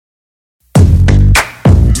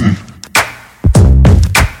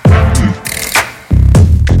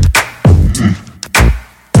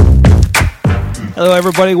Hello,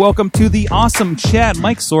 everybody. Welcome to the awesome chat.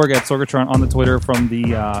 Mike Sorg at Sorgatron on the Twitter from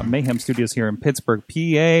the Mayhem Studios here in Pittsburgh,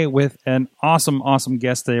 PA, with an awesome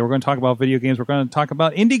guest today. We're going to talk about video games. We're going to talk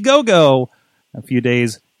about Indiegogo. A few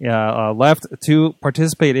days left to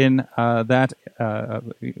participate in that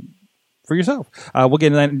for yourself. We'll get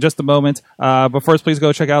into that in just a moment. But first, please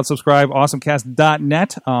go check out, subscribe,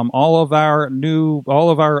 awesomecast.net. All of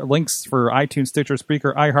our links for iTunes, Stitcher,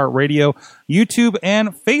 Spreaker, iHeartRadio, YouTube, and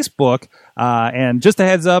Facebook. And just a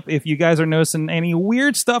heads up, if you guys are noticing any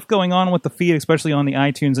weird stuff going on with the feed, especially on the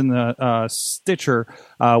iTunes and the Stitcher,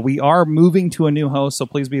 we are moving to a new host, so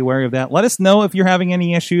please be aware of that. Let us know if you're having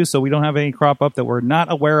any issues so we don't have any crop up that we're not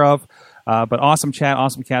aware of. But Awesome Chat,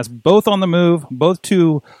 Awesome Cast, both on the move, both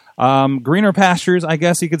to greener pastures, I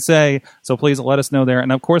guess you could say. So please let us know there.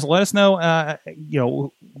 And of course, let us know,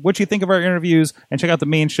 what you think of our interviews, and check out the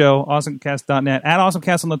main show, awesomecast.net, at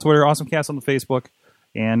awesomecast on the Twitter, awesomecast on the Facebook,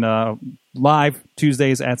 and live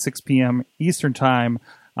Tuesdays at 6 p.m. Eastern Time.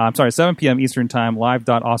 7 p.m. Eastern Time,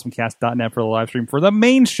 live.awesomecast.net for the live stream for the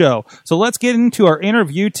main show. So let's get into our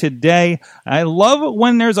interview today. I love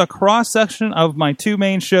when there's a cross-section of my two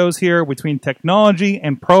main shows here between technology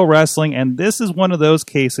and pro wrestling, and this is one of those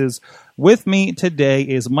cases. With me today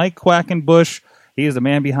is Mike Quackenbush. He is the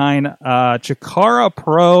man behind Chikara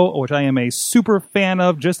Pro, which I am a super fan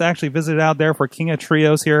of. Just actually visited out there for King of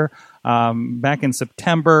Trios here back in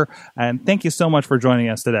September. And thank you so much for joining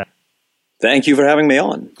us today. Thank you for having me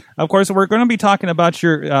on. Of course, we're going to be talking about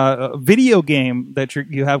your video game that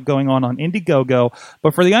you have going on Indiegogo.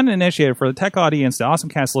 But for the uninitiated, for the tech audience, the Awesome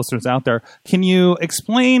Cast listeners out there, can you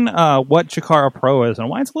explain what Chikara Pro is and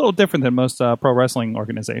why it's a little different than most pro wrestling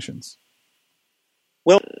organizations?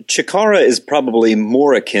 Well, Chikara is probably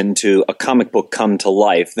more akin to a comic book come to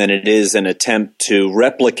life than it is an attempt to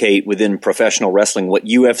replicate within professional wrestling what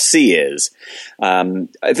UFC is.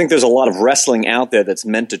 I think there's a lot of wrestling out there that's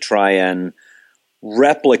meant to try and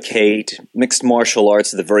replicate mixed martial arts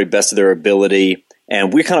to the very best of their ability,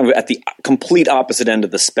 and we're kind of at the complete opposite end of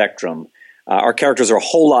the spectrum. Our characters are a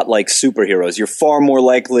whole lot like superheroes. You're far more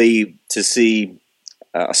likely to see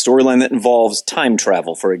a storyline that involves time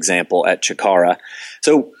travel, for example, at Chikara.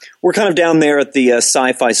 So we're kind of down there at the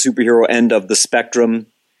sci-fi superhero end of the spectrum.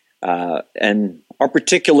 And our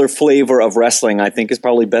particular flavor of wrestling, I think, is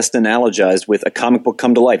probably best analogized with a comic book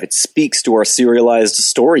come to life. It speaks to our serialized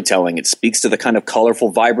storytelling. It speaks to the kind of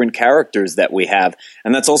colorful, vibrant characters that we have.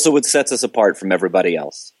 And that's also what sets us apart from everybody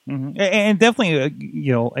else. Mm-hmm. And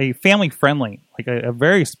definitely, a family-friendly, like a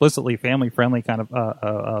very explicitly family-friendly kind of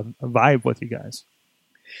vibe with you guys.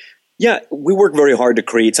 Yeah, we work very hard to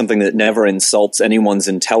create something that never insults anyone's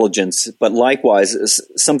intelligence, but likewise,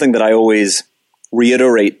 something that I always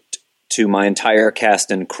reiterate to my entire cast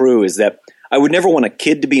and crew is that I would never want a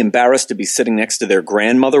kid to be embarrassed to be sitting next to their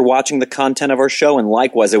grandmother watching the content of our show, and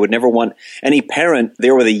likewise, I would never want any parent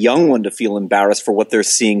there with a young one to feel embarrassed for what they're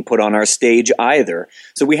seeing put on our stage either.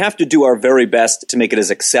 So we have to do our very best to make it as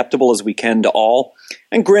acceptable as we can to all.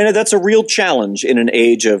 And granted, that's a real challenge in an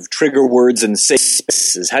age of trigger words and safe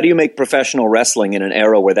spaces. How do you make professional wrestling in an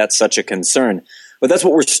era where that's such a concern? But that's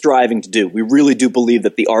what we're striving to do. We really do believe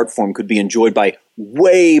that the art form could be enjoyed by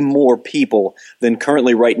way more people than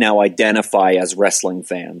currently right now identify as wrestling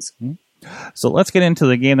fans. So let's get into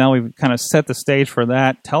the game now. We've kind of set the stage for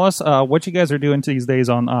that. Tell us what you guys are doing these days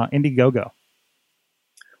on Indiegogo.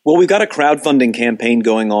 Well, we've got a crowdfunding campaign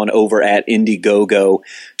going on over at Indiegogo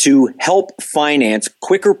to help finance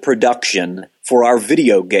quicker production for our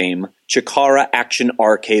video game, Chikara Action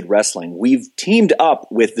Arcade Wrestling. We've teamed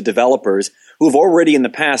up with the developers who have already in the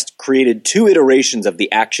past created 2 iterations of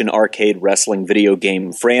the Action Arcade Wrestling video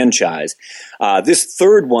game franchise. This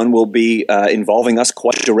third one will be involving us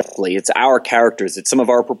quite directly. It's our characters. It's some of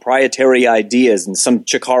our proprietary ideas and some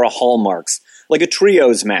Chikara hallmarks, like a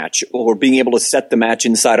trios match or being able to set the match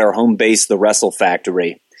inside our home base, the Wrestle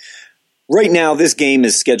Factory. Right now, this game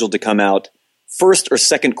is scheduled to come out first or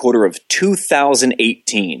second quarter of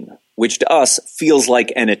 2018, which to us feels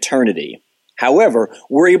like an eternity. However,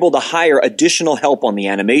 we're able to hire additional help on the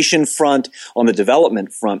animation front, on the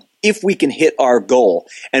development front, if we can hit our goal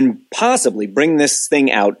and possibly bring this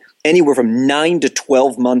thing out anywhere from 9 to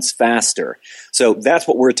 12 months faster. So that's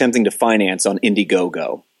what we're attempting to finance on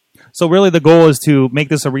Indiegogo. So really the goal is to make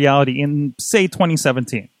this a reality in, say,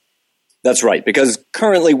 2017. That's right, because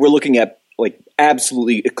currently we're looking at,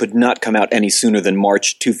 absolutely it could not come out any sooner than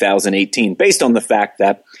March 2018, based on the fact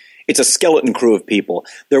that it's a skeleton crew of people.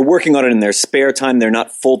 They're working on it in their spare time. They're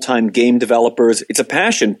not full-time game developers. It's a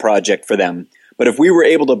passion project for them. But if we were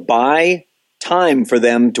able to buy time for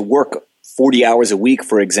them to work 40 hours a week,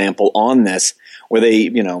 for example, on this, where they,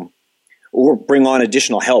 or bring on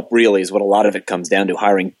additional help, really, is what a lot of it comes down to,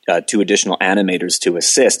 hiring 2 additional animators to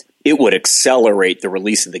assist, it would accelerate the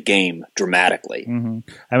release of the game dramatically. Mm-hmm.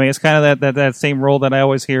 I mean, it's kind of that same role that I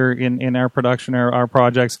always hear in our production, our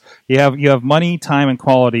projects. You have money, time, and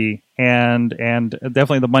quality, and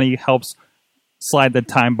definitely the money helps slide the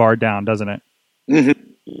time bar down, doesn't it? Mm-hmm.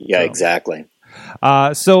 Yeah, exactly.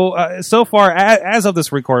 So far, as of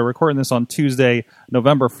this recording this on Tuesday,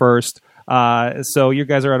 November 1st, so you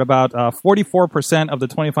guys are at about 44% of the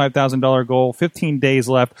 $25,000 goal, 15 days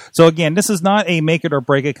left. So again, this is not a make it or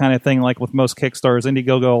break it kind of thing like with most Kickstarters.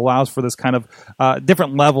 Indiegogo allows for this kind of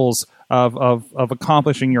different levels of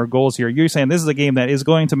accomplishing your goals here. You're saying this is a game that is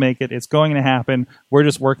going to make it. It's going to happen. We're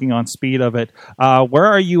just working on speed of it. Where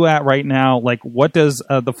are you at right now? Like, what does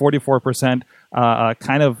the 44%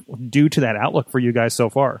 kind of do to that outlook for you guys so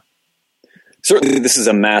far? Certainly, this is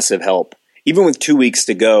a massive help. Even with 2 weeks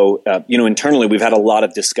to go, internally we've had a lot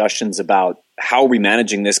of discussions about how are we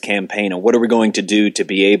managing this campaign and what are we going to do to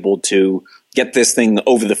be able to get this thing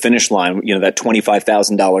over the finish line, that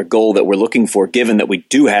 $25,000 goal that we're looking for, given that we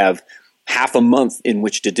do have half a month in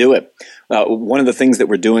which to do it. One of the things that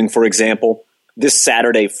we're doing, for example, this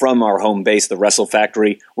Saturday from our home base, the Wrestle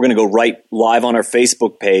Factory, we're going to go right live on our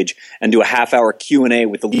Facebook page and do a half-hour Q&A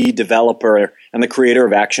with the lead developer and the creator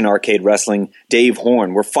of Action Arcade Wrestling, Dave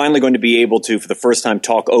Horn. We're finally going to be able to, for the first time,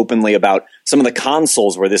 talk openly about some of the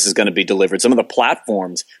consoles where this is going to be delivered, some of the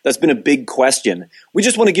platforms. That's been a big question. We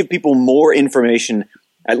just want to give people more information,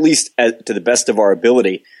 at least to the best of our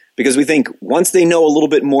ability, because we think once they know a little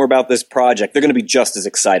bit more about this project, they're going to be just as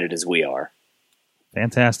excited as we are.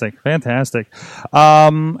 Fantastic. So,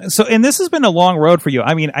 and this has been a long road for you.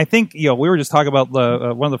 I mean, I think, we were just talking about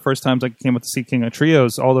one of the first times I came up to see King of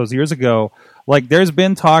Trios all those years ago. Like, there's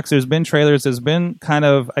been talks, there's been trailers, there's been kind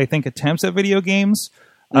of, I think, attempts at video games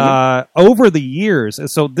over the years.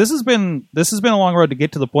 So this has been a long road to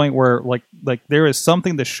get to the point where like there is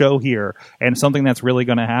something to show here and something that's really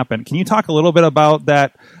going to happen. Can you talk a little bit about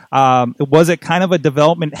that? Was it kind of a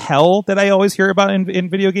development hell that I always hear about in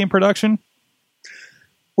video game production?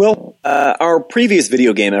 Well, our previous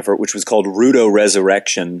video game effort, which was called Rudo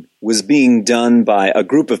Resurrection, was being done by a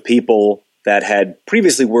group of people that had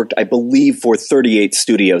previously worked, I believe, for 38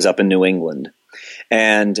 Studios up in New England.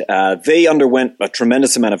 And they underwent a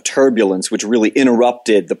tremendous amount of turbulence, which really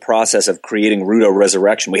interrupted the process of creating Rudo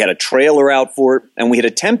Resurrection. We had a trailer out for it, and we had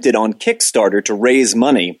attempted on Kickstarter to raise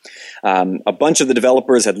money. A bunch of the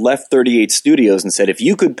developers had left 38 Studios and said, if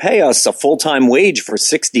you could pay us a full-time wage for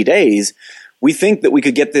 60 days, we think that we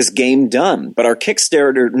could get this game done. But our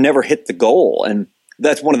Kickstarter never hit the goal, and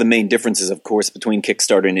that's one of the main differences, of course, between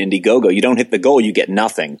Kickstarter and Indiegogo. You don't hit the goal, you get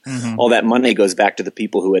nothing. Mm-hmm. All that money goes back to the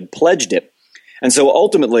people who had pledged it. And so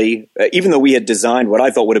ultimately, even though we had designed what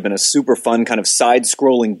I thought would have been a super fun kind of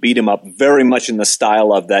side-scrolling beat-em-up, very much in the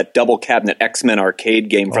style of that double cabinet X-Men arcade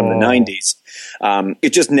game from the 90s,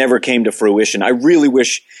 it just never came to fruition. I really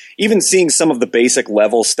wish, even seeing some of the basic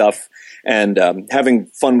level stuff and having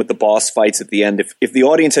fun with the boss fights at the end, if the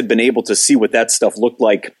audience had been able to see what that stuff looked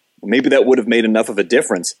like, maybe that would have made enough of a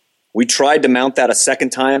difference. We tried to mount that a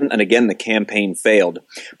second time, and again, the campaign failed.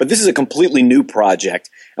 But this is a completely new project,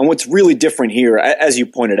 and what's really different here, as you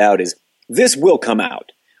pointed out, is this will come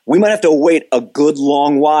out. We might have to wait a good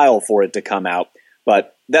long while for it to come out,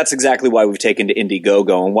 but that's exactly why we've taken to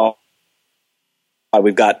Indiegogo, and while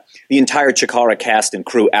we've got the entire Chikara cast and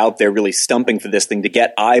crew out there really stumping for this thing to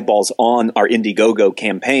get eyeballs on our Indiegogo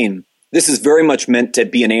campaign, this is very much meant to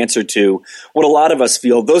be an answer to what a lot of us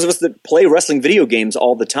feel, those of us that play wrestling video games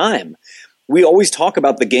all the time. We always talk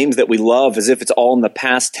about the games that we love as if it's all in the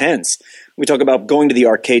past tense. We talk about going to the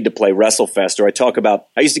arcade to play WrestleFest, or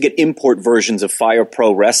I used to get import versions of Fire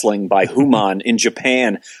Pro Wrestling by Human in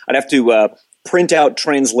Japan. I'd have to print out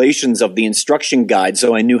translations of the instruction guide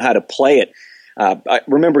so I knew how to play it. I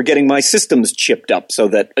remember getting my systems chipped up so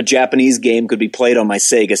that a Japanese game could be played on my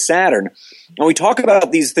Sega Saturn. And we talk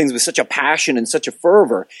about these things with such a passion and such a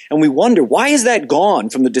fervor, and we wonder, why is that gone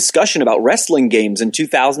from the discussion about wrestling games in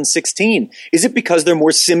 2016? Is it because they're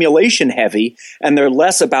more simulation heavy and they're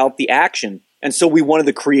less about the action? And so we wanted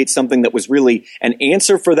to create something that was really an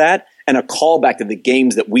answer for that and a callback to the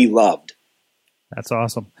games that we loved. That's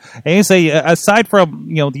awesome. And you say, aside from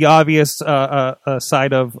the obvious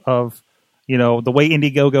side of the way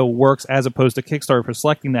Indiegogo works as opposed to Kickstarter for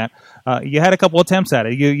selecting that, you had a couple attempts at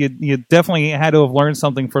it. You definitely had to have learned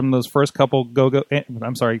something from those first couple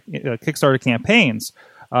Kickstarter campaigns.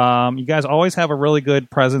 You guys always have a really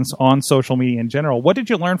good presence on social media in general. What did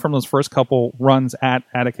you learn from those first couple runs at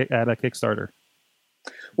a Kickstarter?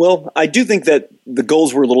 Well, I do think that the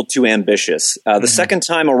goals were a little too ambitious. The second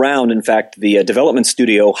time around, in fact, the development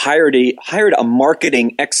studio hired a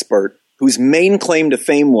marketing expert whose main claim to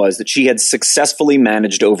fame was that she had successfully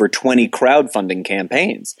managed over 20 crowdfunding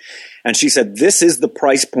campaigns. And she said, this is the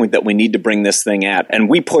price point that we need to bring this thing at. And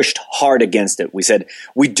we pushed hard against it. We said,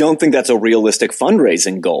 we don't think that's a realistic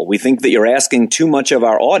fundraising goal. We think that you're asking too much of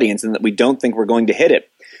our audience and that we don't think we're going to hit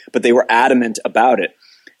it. But they were adamant about it.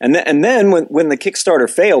 And then when the Kickstarter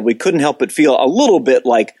failed, we couldn't help but feel a little bit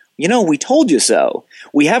like, we told you so.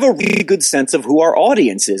 We have a really good sense of who our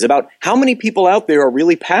audience is, about how many people out there are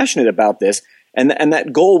really passionate about this, and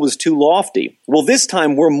that goal was too lofty. Well, this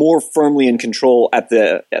time we're more firmly in control at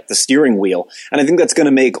the steering wheel, and I think that's going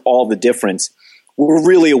to make all the difference. We're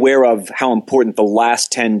really aware of how important the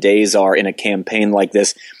last 10 days are in a campaign like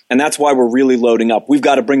this, and that's why we're really loading up. We've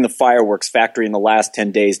got to bring the fireworks factory in the last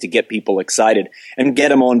 10 days to get people excited and get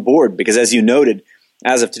them on board, because as you noted,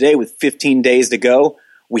 as of today, with 15 days to go,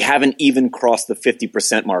 we haven't even crossed the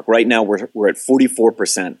 50% mark. Right now, we're at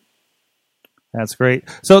 44%. That's great.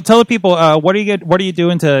 So tell the people, what are you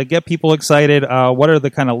doing to get people excited? What are the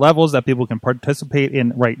kind of levels that people can participate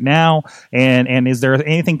in right now? And is there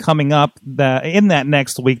anything coming up in that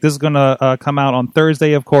next week? This is going to come out on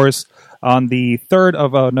Thursday, of course, on the 3rd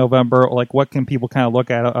of November. Like, what can people kind of look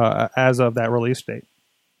at as of that release date?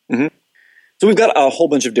 Mm-hmm. So we've got a whole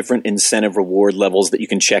bunch of different incentive reward levels that you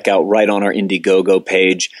can check out right on our Indiegogo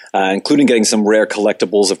page, including getting some rare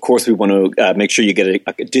collectibles. Of course, we want to make sure you get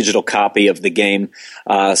a digital copy of the game,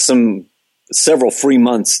 several free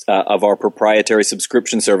months of our proprietary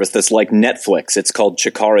subscription service that's like Netflix. It's called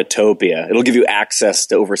Chikaratopia. It'll give you access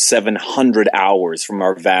to over 700 hours from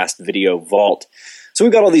our vast video vault. So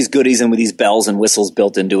we've got all these goodies and with these bells and whistles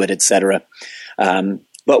built into it, etc.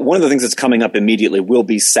 But one of the things that's coming up immediately will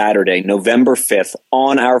be Saturday, November 5th,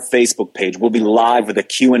 on our Facebook page. We'll be live with a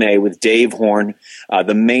Q&A with Dave Horn,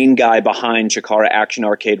 the main guy behind Chikara Action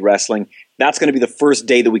Arcade Wrestling. That's going to be the first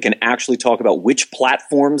day that we can actually talk about which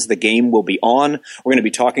platforms the game will be on. We're going to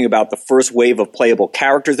be talking about the first wave of playable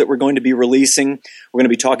characters that we're going to be releasing. We're going to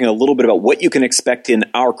be talking a little bit about what you can expect in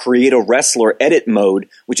our Create a Wrestler edit mode,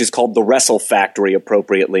 which is called the Wrestle Factory,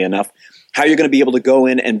 appropriately enough. How you're going to be able to go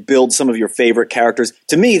in and build some of your favorite characters.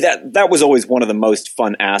 To me, that was always one of the most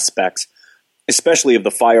fun aspects, especially of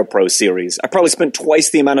the Fire Pro series. I probably spent twice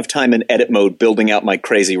the amount of time in edit mode building out my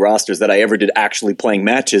crazy rosters that I ever did actually playing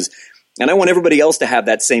matches. And I want everybody else to have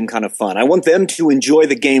that same kind of fun. I want them to enjoy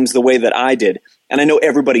the games the way that I did. And I know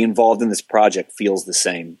everybody involved in this project feels the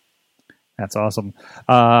same. That's awesome.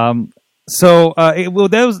 So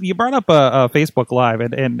you brought up Facebook Live,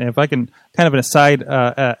 and if I can kind of an aside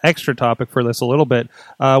extra topic for this a little bit,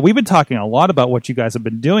 we've been talking a lot about what you guys have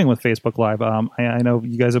been doing with Facebook Live. I know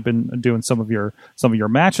you guys have been doing some of your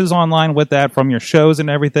matches online with that from your shows and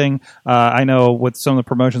everything. I know with some of the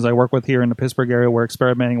promotions I work with here in the Pittsburgh area, we're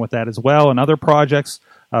experimenting with that as well, and other projects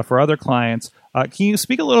for other clients. Can you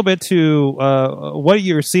speak a little bit to what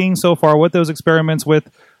you're seeing so far, what those experiments with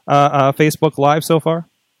Facebook Live so far?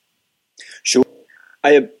 Sure.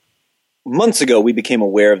 Months ago, we became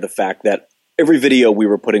aware of the fact that every video we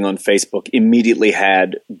were putting on Facebook immediately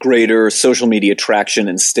had greater social media traction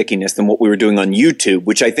and stickiness than what we were doing on YouTube,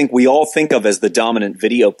 which I think we all think of as the dominant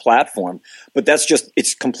video platform. But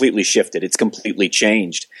it's completely shifted. It's completely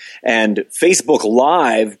changed. And Facebook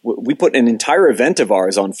Live, we put an entire event of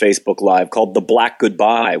ours on Facebook Live called The Black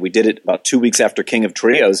Goodbye. We did it about 2 weeks after King of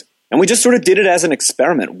Trios. And we just sort of did it as an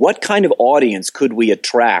experiment. What kind of audience could we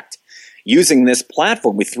attract using this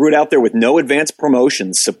platform? We threw it out there with no advanced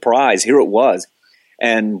promotions. Surprise, here it was.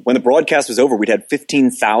 And when the broadcast was over, we'd had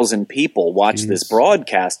 15,000 people watch this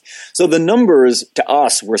broadcast. So the numbers to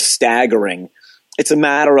us were staggering. It's a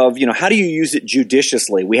matter of, how do you use it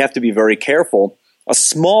judiciously? We have to be very careful. A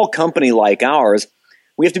small company like ours,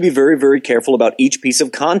 we have to be very, very careful about each piece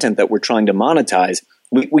of content that we're trying to monetize.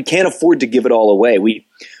 We can't afford to give it all away. We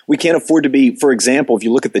can't afford to be, for example, if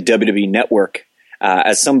you look at the WWE Network,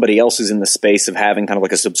 as somebody else who's in the space of having kind of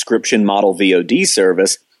like a subscription model VOD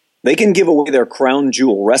service, they can give away their crown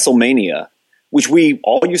jewel, WrestleMania, which we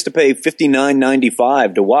all used to pay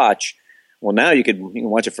 $59.95 to watch. Well, now you can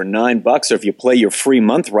watch it for $9, or if you play your free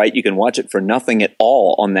month right, you can watch it for nothing at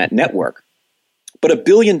all on that network. But a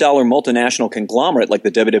billion-dollar multinational conglomerate like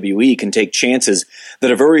the WWE can take chances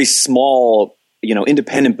that a very small,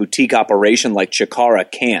 independent boutique operation like Chikara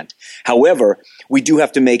can't. However, we do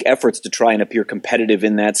have to make efforts to try and appear competitive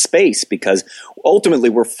in that space, because ultimately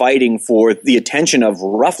we're fighting for the attention of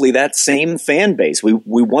roughly that same fan base. We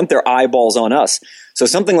want their eyeballs on us. So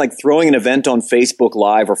something like throwing an event on Facebook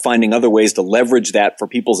Live or finding other ways to leverage that for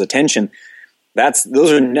people's attention,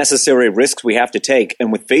 Those are necessary risks we have to take.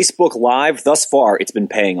 And with Facebook Live, thus far, it's been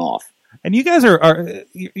paying off. And you guys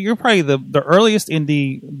you're probably the earliest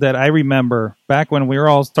indie that I remember back when we were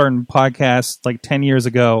all starting podcasts like 10 years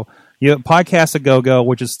ago. You have Podcast A Go-Go,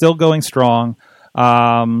 which is still going strong.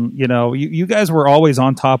 You guys were always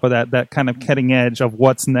on top of that kind of cutting edge of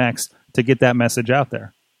what's next to get that message out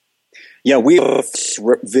there. Yeah, we have a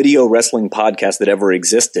video wrestling podcast that ever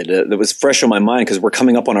existed. That was fresh on my mind because we're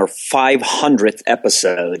coming up on our 500th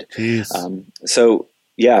episode. Jeez.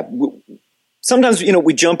 Sometimes,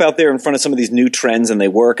 we jump out there in front of some of these new trends and they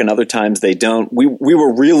work, and other times they don't. We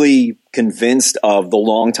were really convinced of the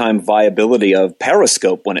long-time viability of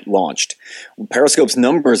Periscope when it launched. Periscope's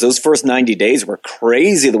numbers, those first 90 days were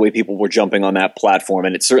crazy the way people were jumping on that platform,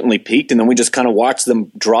 and it certainly peaked, and then we just kind of watched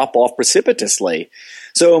them drop off precipitously.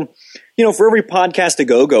 So, for every Podcast A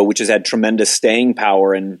Go-Go, which has had tremendous staying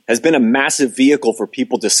power and has been a massive vehicle for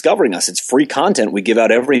people discovering us, it's free content we give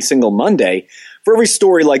out every single Monday. For every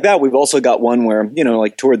story like that, we've also got one where,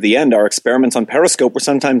 like toward the end, our experiments on Periscope were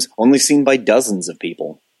sometimes only seen by dozens of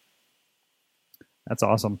people. That's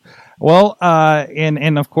awesome. Well,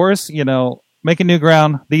 and of course, making new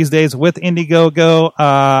ground these days with Indiegogo.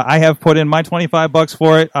 I have put in my $25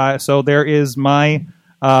 for it. So there is my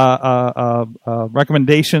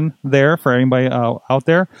recommendation there for anybody out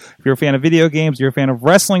there. If you're a fan of video games, you're a fan of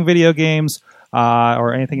wrestling video games,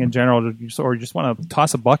 or anything in general, or just want to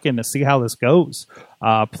toss a buck in to see how this goes,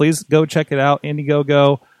 please go check it out,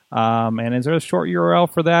 Indiegogo. And is there a short URL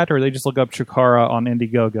for that, or they just look up Chikara on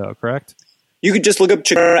Indiegogo, correct? You could just look up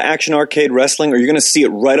Chikara Action Arcade Wrestling, or you're going to see it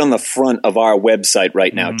right on the front of our website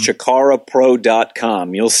right now,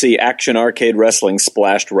 ChikaraPro.com. You'll see Action Arcade Wrestling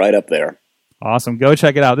splashed right up there. Awesome. Go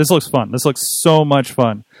check it out. This looks fun. This looks so much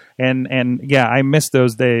fun. And yeah, I miss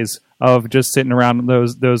those days of just sitting around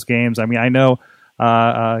those games. I mean, I know,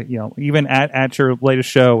 even at your latest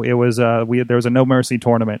show, it was there was a No Mercy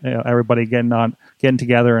tournament. Everybody getting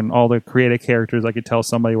together, and all the creative characters. I could tell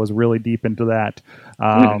somebody was really deep into that.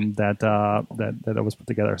 That was put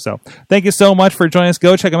together. So thank you so much for joining us.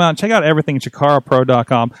 Go check them out. Check out everything at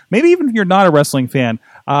ChikaraPro.com. Maybe even if you're not a wrestling fan,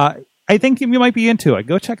 I think you might be into it.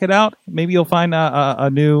 Go check it out. Maybe you'll find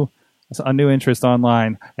a new interest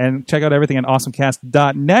online. And check out everything at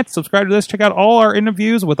awesomecast.net. Subscribe to this. Check out all our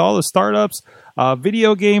interviews with all the startups,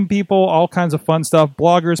 video game people, all kinds of fun stuff,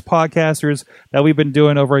 bloggers, podcasters that we've been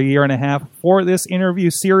doing over a year and a half for this interview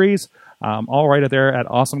series. All right there at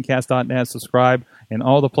awesomecast.net. Subscribe in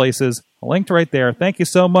all the places. Linked right there. Thank you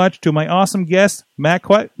so much to my awesome guest, Mike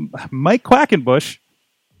Quackenbush.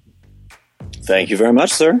 Thank you very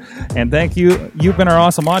much, sir. And thank you. You've been our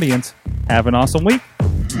awesome audience. Have an awesome week.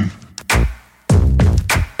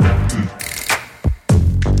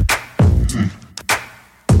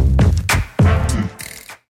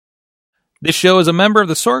 This show is a member of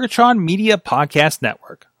the Sorgatron Media Podcast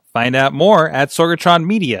Network. Find out more at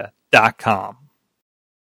sorgatronmedia.com.